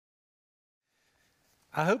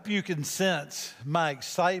I hope you can sense my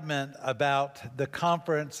excitement about the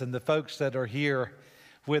conference and the folks that are here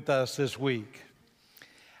with us this week.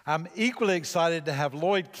 I'm equally excited to have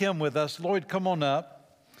Lloyd Kim with us. Lloyd, come on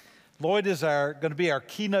up. Lloyd is going to be our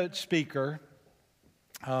keynote speaker.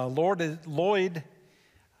 Lloyd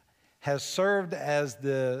has served as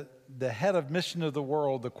the head of Mission of the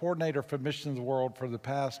World, the coordinator for Mission of the World for the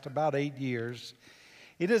past about 8 years.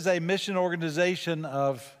 It is a mission organization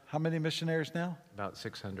of how many missionaries now? About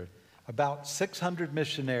 600. About 600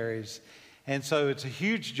 missionaries. And so it's a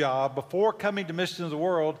huge job. Before coming to Mission of the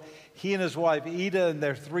World, he and his wife, Ida, and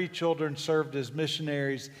their 3 children served as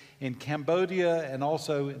missionaries in Cambodia and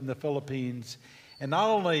also in the Philippines. And not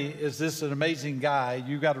only is this an amazing guy,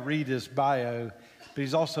 you got to read his bio, but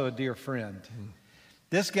he's also a dear friend.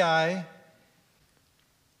 This guy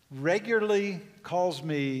regularly calls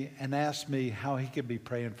me and asks me how he could be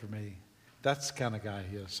praying for me. That's the kind of guy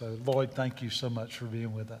he is. So, Lloyd, thank you so much for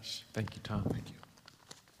being with us. Thank you, Tom. Thank you.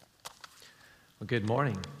 Well, good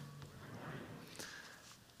morning.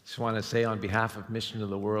 Just want to say on behalf of Mission of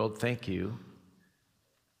the World, thank you.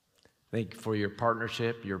 Thank you for your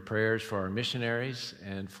partnership, your prayers for our missionaries,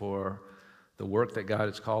 and for the work that God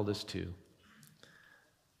has called us to.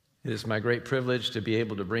 It is my great privilege to be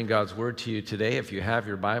able to bring God's Word to you today. If you have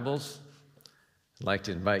your Bibles, I'd like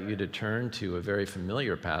to invite you to turn to a very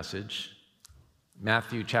familiar passage,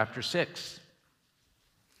 Matthew chapter 6.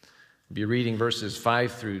 I'll be reading verses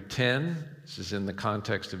 5 through 10. This is in the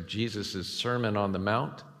context of Jesus' Sermon on the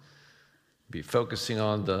Mount. I'll be focusing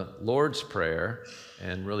on the Lord's Prayer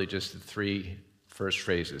and really just the 3 first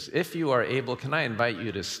phrases. If you are able, can I invite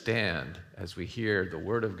you to stand as we hear the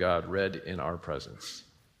Word of God read in our presence?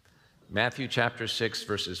 Matthew chapter 6,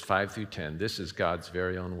 verses 5 through 10. This is God's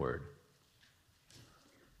very own Word.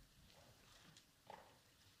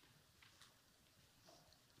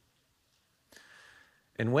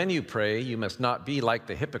 And when you pray, you must not be like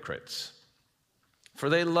the hypocrites, for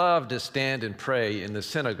they love to stand and pray in the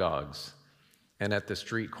synagogues and at the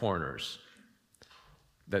street corners,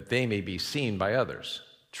 that they may be seen by others.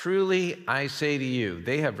 Truly, I say to you,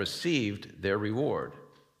 they have received their reward.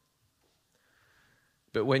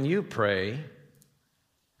 But when you pray,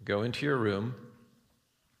 go into your room,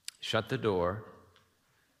 shut the door,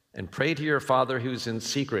 and pray to your Father who's in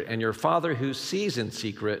secret, and your Father who sees in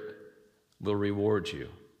secret will reward you.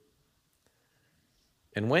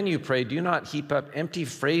 And when you pray, do not heap up empty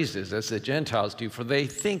phrases as the Gentiles do, for they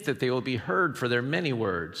think that they will be heard for their many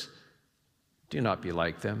words. Do not be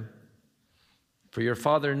like them, for your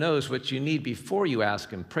Father knows what you need before you ask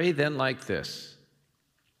Him. Pray then like this: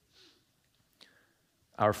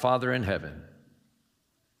 Our Father in heaven,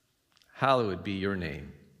 hallowed be your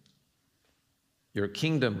name. Your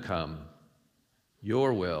kingdom come,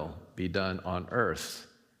 your will be done on earth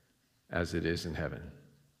as it is in heaven.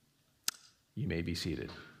 You may be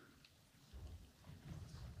seated.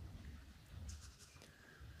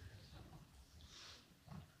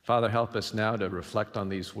 Father, help us now to reflect on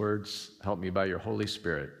these words. Help me by your Holy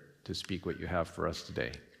Spirit to speak what you have for us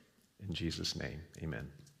today. In Jesus' name,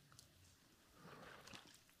 amen.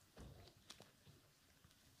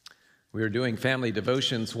 We were doing family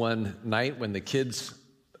devotions one night when the kids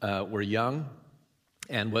were young,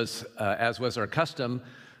 and as was our custom,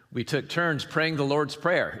 we took turns praying the Lord's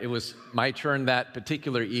Prayer. It was my turn that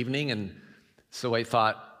particular evening, and so I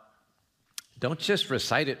thought, don't just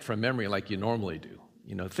recite it from memory like you normally do.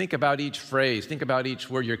 Think about each phrase, think about each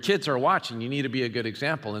word. Your kids are watching, you need to be a good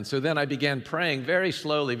example. And so then I began praying very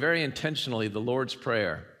slowly, very intentionally, the Lord's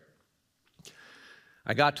Prayer.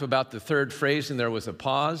 I got to about the 3rd phrase, and there was a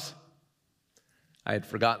pause. I had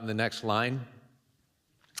forgotten the next line.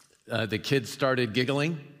 The kids started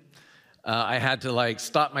giggling. I had to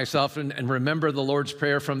stop myself and remember the Lord's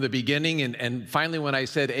Prayer from the beginning. And finally, when I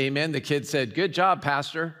said amen, the kids said, "Good job,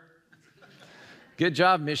 Pastor. Good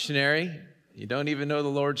job, missionary. You don't even know the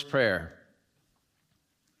Lord's Prayer."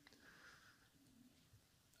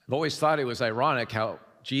 I've always thought it was ironic how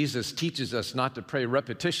Jesus teaches us not to pray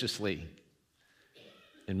repetitiously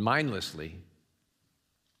and mindlessly,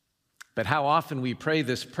 but how often we pray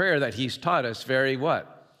this prayer that he's taught us very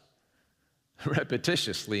what?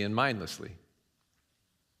 Repetitiously and mindlessly.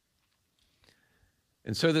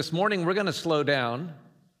 And so this morning we're going to slow down,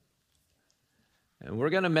 and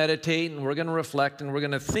we're going to meditate, and we're going to reflect, and we're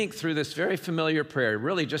going to think through this very familiar prayer,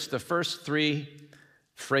 really just the first 3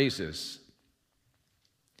 phrases.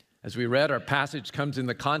 As we read, our passage comes in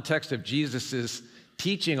the context of Jesus'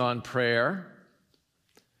 teaching on prayer.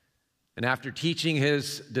 And after teaching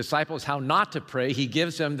his disciples how not to pray, he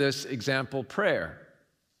gives them this example prayer.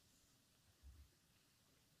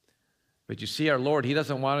 But you see, our Lord, he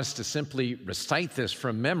doesn't want us to simply recite this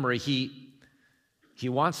from memory. He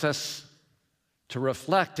wants us to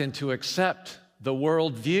reflect and to accept the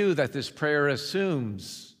worldview that this prayer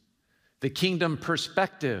assumes, the kingdom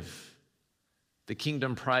perspective, the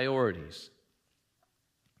kingdom priorities.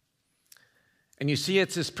 And you see,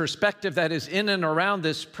 it's this perspective that is in and around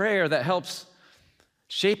this prayer that helps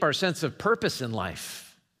shape our sense of purpose in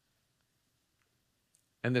life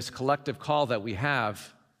and this collective call that we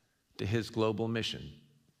have to his global mission.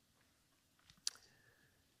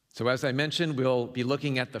 So as I mentioned, we'll be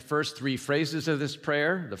looking at the first three phrases of this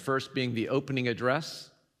prayer, the first being the opening address,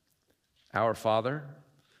 Our Father.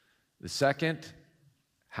 The second,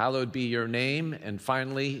 hallowed be your name. And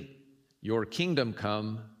finally, your kingdom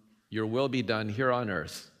come, your will be done here on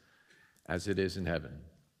earth as it is in heaven.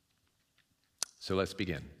 So let's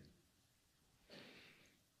begin.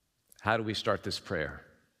 How do we start this prayer?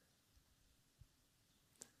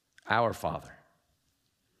 Our Father.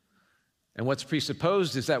 And what's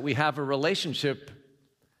presupposed is that we have a relationship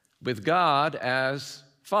with God as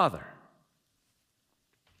Father.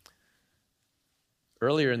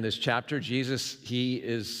 Earlier in this chapter, Jesus, he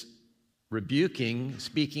is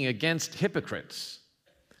speaking against hypocrites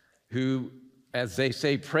who, as they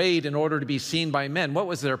say, prayed in order to be seen by men. What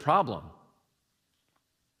was their problem?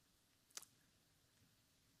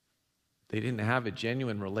 They didn't have a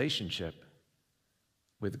genuine relationship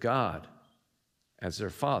with God as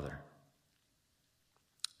their Father.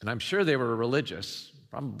 And I'm sure they were religious,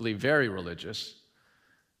 probably very religious,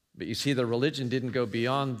 but you see, the religion didn't go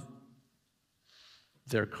beyond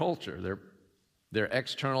their culture, their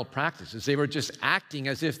external practices. They were just acting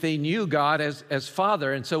as if they knew God as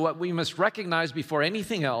Father. And so what we must recognize before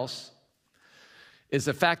anything else is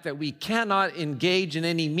the fact that we cannot engage in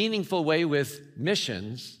any meaningful way with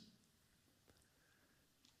missions,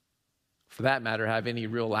 for that matter, have any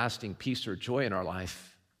real lasting peace or joy in our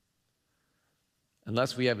life,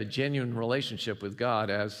 unless we have a genuine relationship with God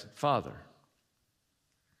as Father.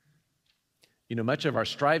 You know, much of our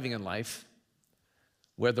striving in life,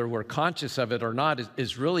 whether we're conscious of it or not,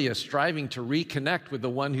 is really a striving to reconnect with the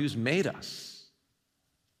one who's made us.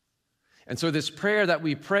 And so this prayer that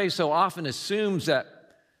we pray so often assumes that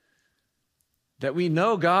we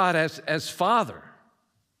know God as Father.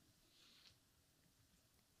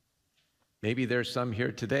 Maybe there's some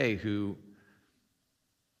here today who,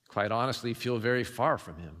 quite honestly, feel very far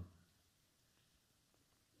from him.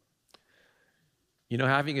 You know,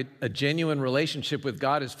 having a genuine relationship with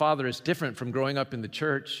God as Father is different from growing up in the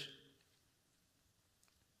church,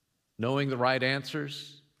 knowing the right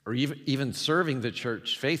answers, or even serving the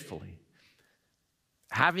church faithfully.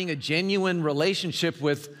 Having a genuine relationship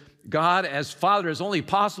with God as Father is only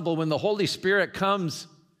possible when the Holy Spirit comes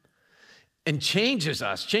and changes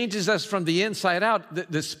us from the inside out.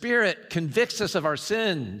 The Spirit convicts us of our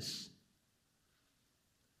sins.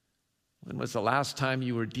 When was the last time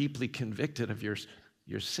you were deeply convicted of your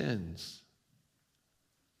sins?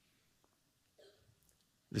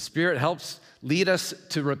 The Spirit helps lead us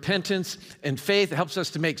to repentance and faith. It helps us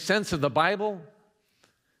to make sense of the Bible.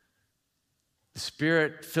 The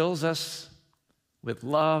Spirit fills us with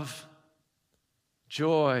love,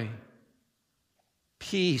 joy,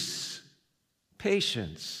 peace,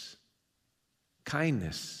 patience,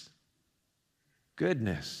 kindness,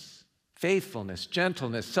 goodness, faithfulness,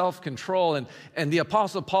 gentleness, self-control. And the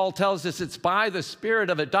Apostle Paul tells us it's by the Spirit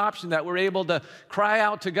of adoption that we're able to cry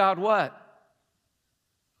out to God what?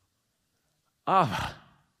 Abba,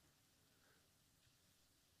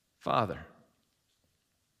 Father.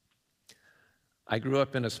 I grew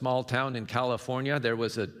up in a small town in California. There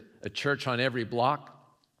was a church on every block.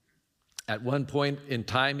 At one point in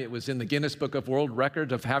time, it was in the Guinness Book of World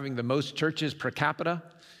Records of having the most churches per capita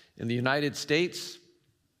in the United States.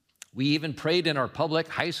 We even prayed in our public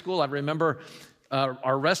high school. I remember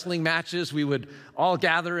our wrestling matches. We would all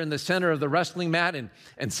gather in the center of the wrestling mat,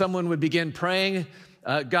 and someone would begin praying,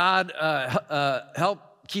 God,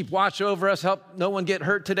 help keep watch over us, help no one get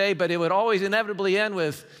hurt today. But it would always inevitably end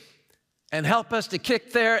with, and help us to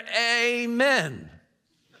kick their amen.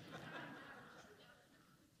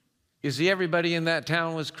 You see, everybody in that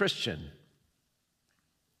town was Christian,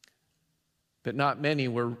 but not many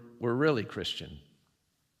were really Christian.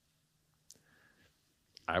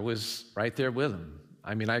 I was right there with them.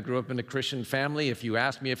 I mean, I grew up in a Christian family. If you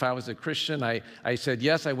asked me if I was a Christian, I said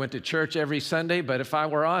yes, I went to church every Sunday, but if I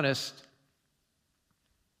were honest,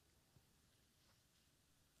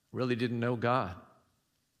 really didn't know God.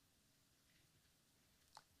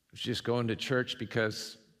 I was just going to church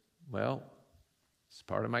because, well, it's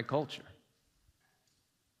part of my culture.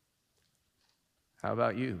 How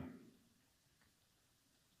about you?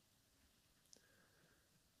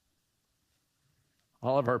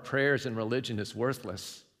 All of our prayers and religion is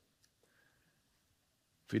worthless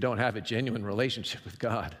if we don't have a genuine relationship with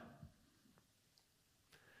God.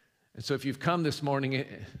 And so if you've come this morning and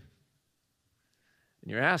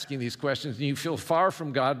you're asking these questions and you feel far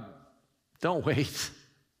from God, don't wait.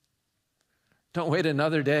 Don't wait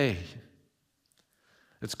another day.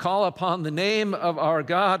 Let's call upon the name of our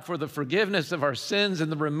God for the forgiveness of our sins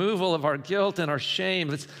and the removal of our guilt and our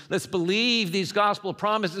shame. Let's believe these gospel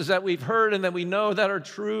promises that we've heard and that we know that are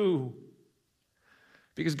true.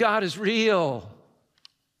 Because God is real.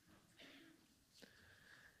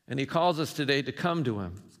 And He calls us today to come to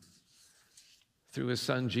Him through His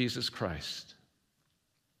Son, Jesus Christ.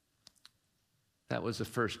 That was the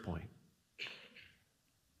first point.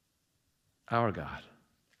 Our God.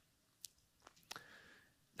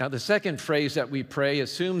 Now, the second phrase that we pray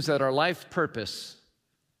assumes that our life purpose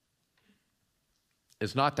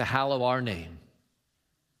is not to hallow our name.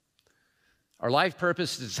 Our life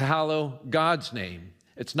purpose is to hallow God's name.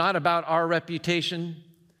 It's not about our reputation.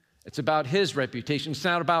 It's about His reputation. It's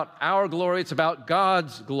not about our glory. It's about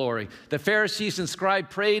God's glory. The Pharisees and scribes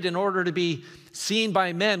prayed in order to be seen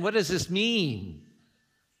by men. What does this mean?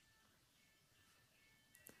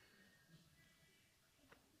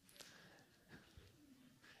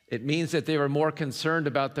 It means that they were more concerned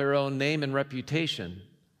about their own name and reputation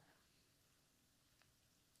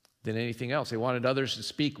than anything else. They wanted others to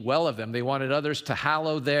speak well of them. They wanted others to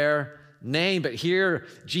hallow their name. But here,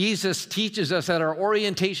 Jesus teaches us that our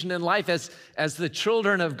orientation in life as the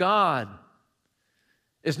children of God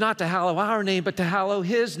is not to hallow our name, but to hallow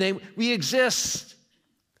His name. We exist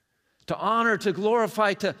to honor, to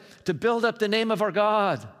glorify, to build up the name of our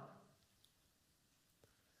God,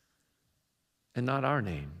 and not our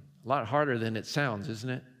name. A lot harder than it sounds, isn't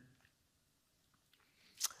it?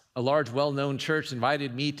 A large, well-known church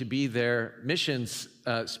invited me to be their missions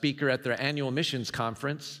speaker at their annual missions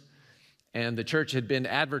conference. And the church had been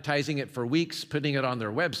advertising it for weeks, putting it on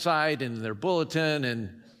their website and their bulletin.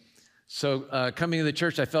 And so coming to the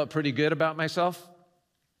church, I felt pretty good about myself.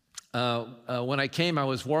 When I came, I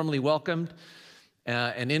was warmly welcomed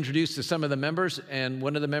and introduced to some of the members. And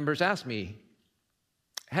one of the members asked me,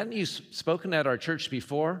 "Hadn't you spoken at our church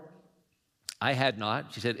before?" I had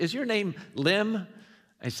not. She said, "Is your name Lim?"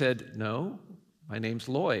 I said, "No, my name's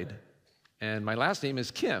Lloyd, and my last name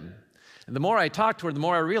is Kim." And the more I talked to her, the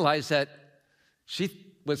more I realized that she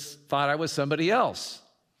thought I was somebody else.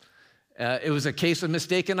 It was a case of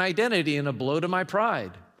mistaken identity and a blow to my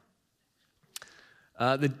pride.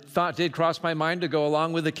 The thought did cross my mind to go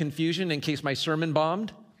along with the confusion in case my sermon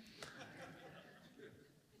bombed.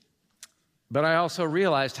 But I also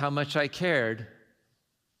realized how much I cared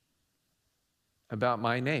about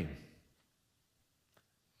my name,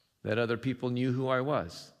 that other people knew who I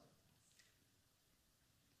was.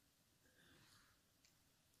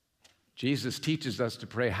 Jesus teaches us to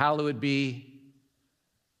pray, "Hallowed be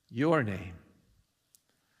your name."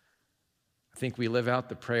 I think we live out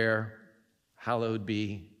the prayer, "Hallowed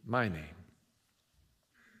be my name."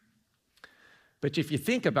 But if you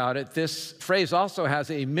think about it, this phrase also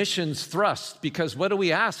has a missions thrust, because what are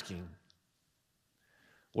we asking?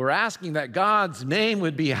 We're asking that God's name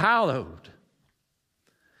would be hallowed.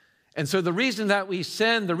 And so the reason that we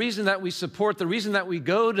send, the reason that we support, the reason that we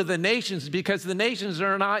go to the nations is because the nations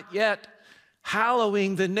are not yet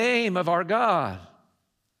hallowing the name of our God.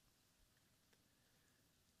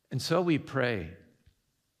 And so we pray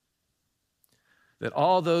that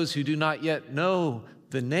all those who do not yet know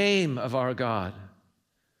the name of our God,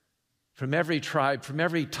 from every tribe, from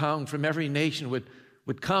every tongue, from every nation,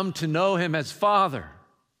 would come to know Him as Father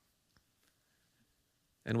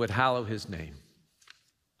and would hallow His name.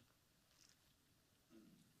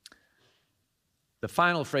 The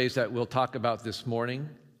final phrase that we'll talk about this morning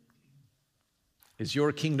is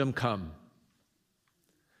 "Your kingdom come.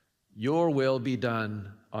 Your will be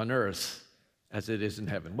done on earth as it is in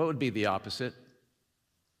heaven." What would be the opposite?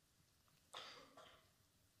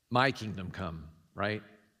 My kingdom come, right?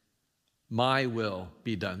 My will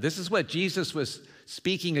be done. This is what Jesus was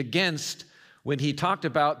speaking against when He talked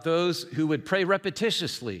about those who would pray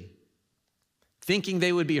repetitiously, thinking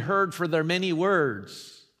they would be heard for their many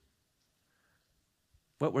words.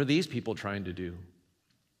 What were these people trying to do?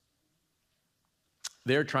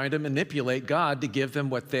 They're trying to manipulate God to give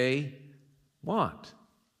them what they want,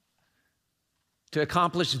 to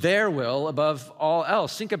accomplish their will above all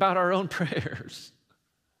else. Think about our own prayers.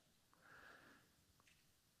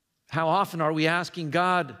 How often are we asking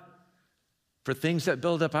God for things that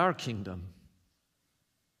build up our kingdom,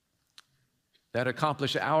 that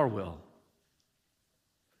accomplish our will?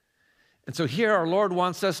 And so here our Lord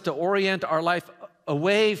wants us to orient our life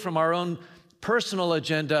away from our own personal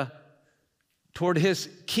agenda toward his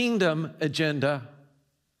kingdom agenda,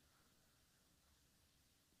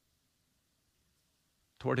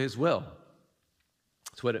 toward his will.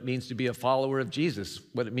 It's what it means to be a follower of Jesus,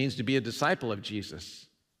 what it means to be a disciple of Jesus.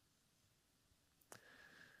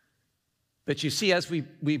 But you see, as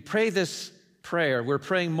we pray this prayer, we're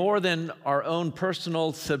praying more than our own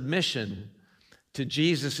personal submission to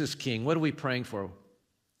Jesus as King. What are we praying for?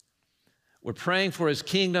 We're praying for his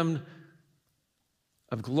kingdom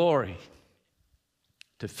of glory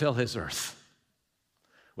to fill his earth.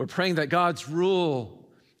 We're praying that God's rule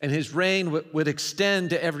and his reign would extend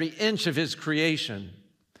to every inch of his creation.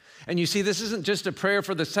 And you see, this isn't just a prayer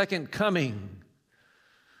for the second coming,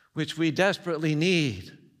 which we desperately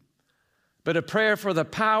need, but a prayer for the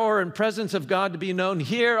power and presence of God to be known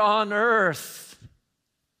here on earth,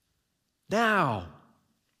 now,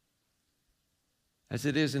 as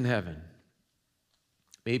it is in heaven.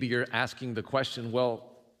 Maybe you're asking the question,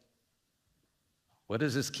 well, what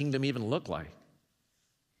does this kingdom even look like?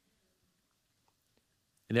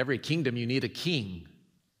 In every kingdom, you need a king.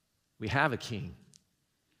 We have a king.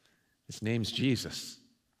 His name's Jesus.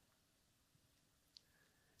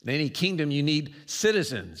 In any kingdom, you need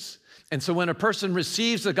citizens. And so when a person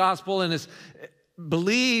receives the gospel and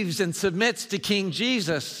believes and submits to King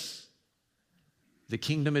Jesus, the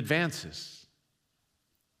kingdom advances.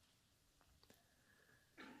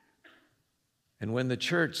 And when the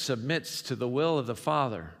church submits to the will of the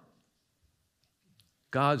Father,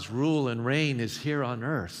 God's rule and reign is here on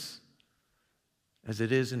earth as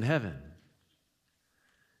it is in heaven.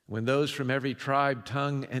 When those from every tribe,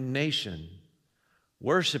 tongue, and nation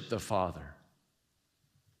worship the Father,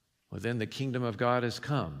 well, then the kingdom of God has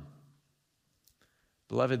come.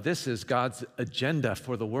 Beloved, this is God's agenda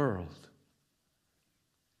for the world.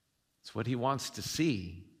 It's what he wants to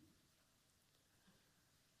see.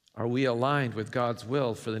 Are we aligned with God's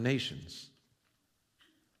will for the nations?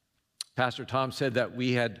 Pastor Tom said that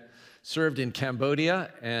we had served in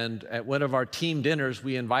Cambodia, and at one of our team dinners,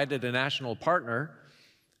 we invited a national partner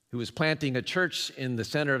who was planting a church in the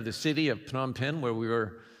center of the city of Phnom Penh where we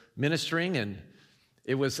were ministering, and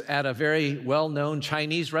it was at a very well-known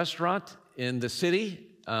Chinese restaurant in the city.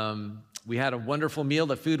 We had a wonderful meal.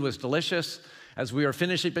 The food was delicious. As we were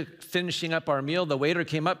finishing up our meal, the waiter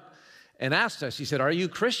came up and asked us, he said, "Are you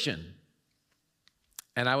Christian?"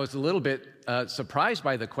 And I was a little bit surprised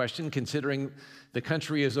by the question, considering the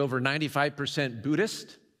country is over 95%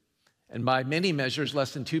 Buddhist, and by many measures,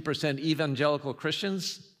 less than 2% evangelical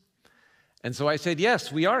Christians. And so I said,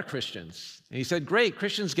 "Yes, we are Christians." And he said, "Great,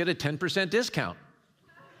 Christians get a 10% discount."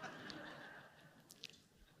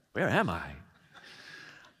 Where am I?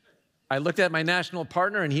 I looked at my national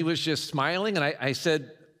partner, and he was just smiling, and I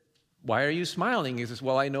said, "Why are you smiling?" He says,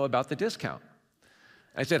 "Well, I know about the discount."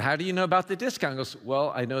 I said, "How do you know about the discount?" He goes,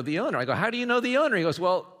 "Well, I know the owner." I go, "How do you know the owner?" He goes,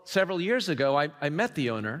 "Well, several years ago, I met the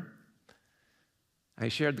owner. I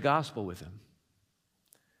shared the gospel with him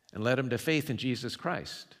and led him to faith in Jesus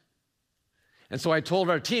Christ. And so I told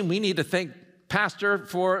our team, we need to thank Pastor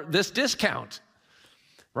for this discount,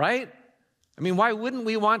 right? I mean, why wouldn't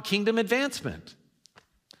we want kingdom advancement?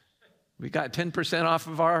 We got 10% off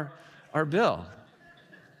of our bill.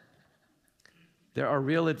 There are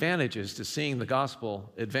real advantages to seeing the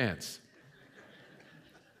gospel advance.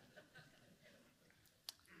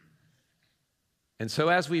 And so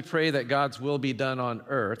as we pray that God's will be done on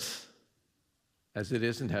earth as it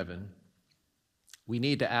is in heaven, we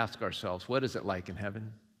need to ask ourselves, what is it like in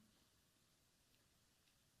heaven?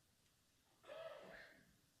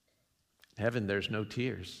 In heaven, there's no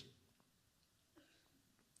tears.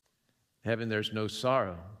 In heaven, there's no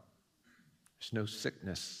sorrow. There's no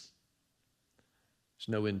sickness. There's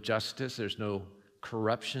no injustice. There's no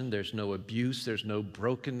corruption. There's no abuse. There's no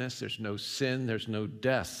brokenness. There's no sin. There's no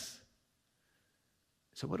death.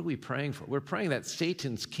 So what are we praying for? We're praying that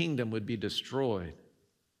Satan's kingdom would be destroyed.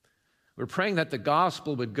 We're praying that the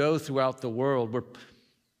gospel would go throughout the world. We're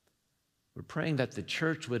praying that the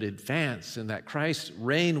church would advance and that Christ's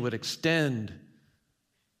reign would extend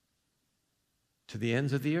to the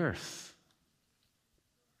ends of the earth.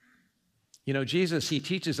 You know, Jesus, he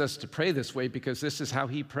teaches us to pray this way because this is how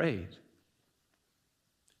he prayed.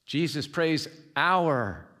 Jesus prays,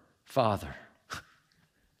 "Our Father."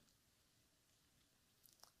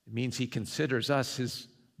 It means he considers us his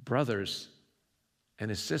brothers and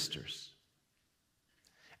his sisters.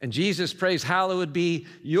 And Jesus prays, "Hallowed be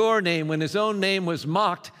your name," when his own name was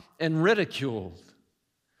mocked and ridiculed.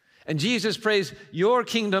 And Jesus prays, "Your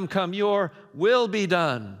kingdom come, your will be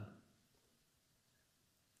done."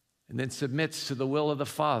 And then submits to the will of the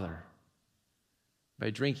Father by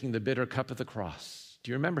drinking the bitter cup of the cross.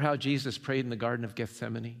 Do you remember how Jesus prayed in the Garden of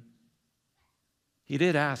Gethsemane? He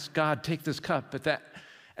did ask, God, take this cup, but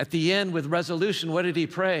at the end with resolution, what did he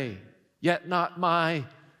pray? Yet not my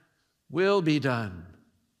will be done,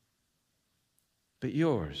 but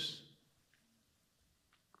yours.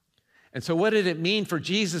 And so what did it mean for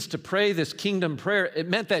Jesus to pray this kingdom prayer? It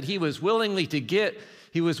meant that he was willing to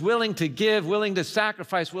give, willing to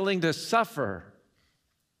sacrifice, willing to suffer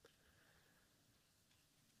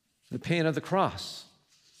the pain of the cross.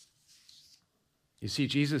 You see,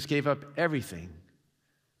 Jesus gave up everything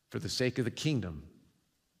for the sake of the kingdom,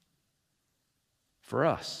 for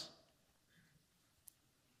us.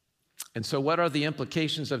 And so what are the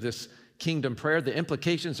implications of this kingdom prayer? The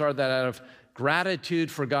implications are that out of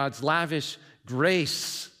gratitude for God's lavish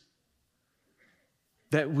grace,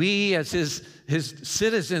 that we as his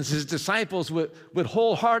citizens, his disciples, would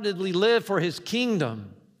wholeheartedly live for his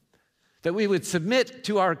kingdom, that we would submit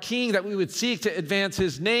to our King, that we would seek to advance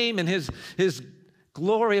his name and his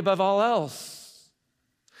glory above all else.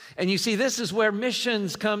 And you see, this is where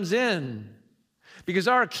missions comes in, because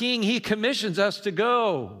our King, he commissions us to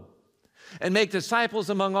go and make disciples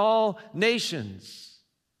among all nations.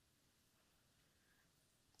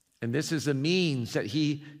 And this is a means that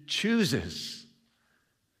he chooses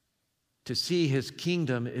to see his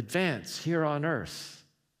kingdom advance here on earth.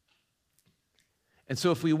 And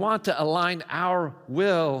so if we want to align our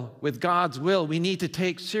will with God's will, we need to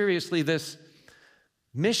take seriously this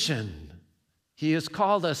mission he has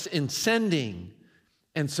called us in sending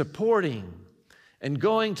and supporting and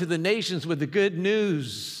going to the nations with the good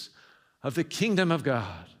news of the kingdom of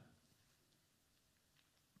God.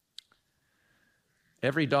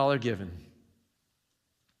 Every dollar given,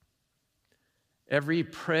 every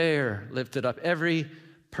prayer lifted up, every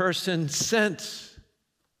person sent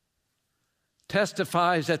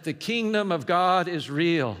testifies that the kingdom of God is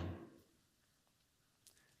real.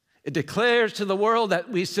 It declares to the world that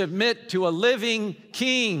we submit to a living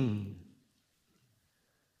king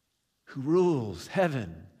who rules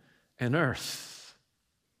heaven and earth.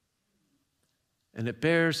 And it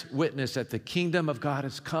bears witness that the kingdom of God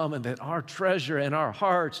has come and that our treasure and our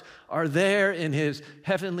hearts are there in his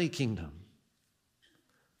heavenly kingdom.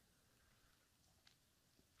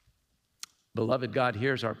 Beloved, God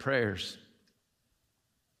hears our prayers.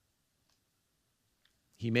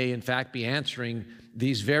 He may, in fact, be answering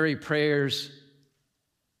these very prayers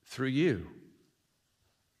through you.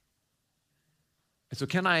 And so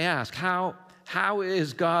can I ask, how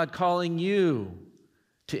is God calling you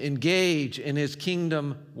to engage in his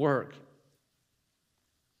kingdom work?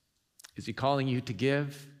 Is he calling you to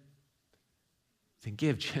give? Then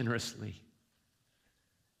give generously.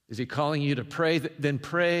 Is he calling you to pray? Then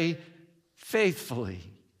pray faithfully,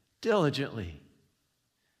 diligently.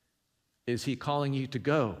 Is he calling you to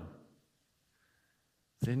go?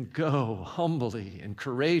 Then go humbly and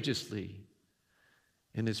courageously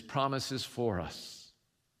in his promises for us.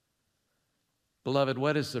 Beloved,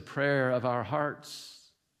 what is the prayer of our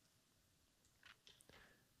hearts?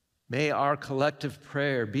 May our collective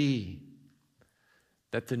prayer be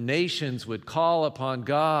that the nations would call upon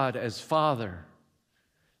God as Father,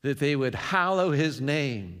 that they would hallow his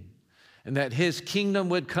name, and that his kingdom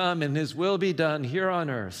would come and his will be done here on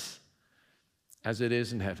earth as it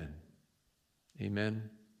is in heaven. Amen.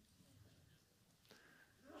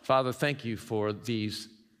 Father, thank you for these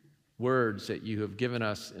words that you have given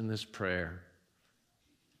us in this prayer.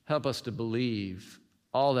 Help us to believe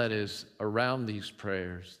all that is around these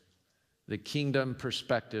prayers, the kingdom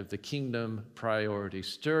perspective, the kingdom priority.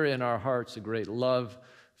 Stir in our hearts a great love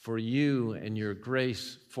for you and your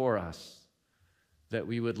grace for us, that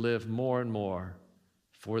we would live more and more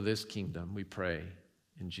for this kingdom, we pray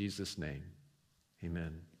in Jesus' name.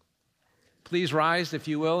 Amen. Please rise, if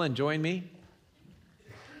you will, and join me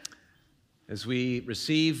as we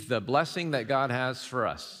receive the blessing that God has for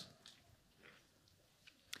us.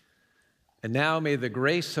 And now may the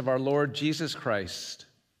grace of our Lord Jesus Christ,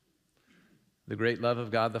 the great love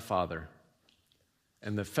of God the Father,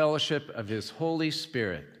 and the fellowship of his Holy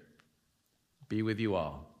Spirit be with you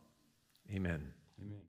all. Amen.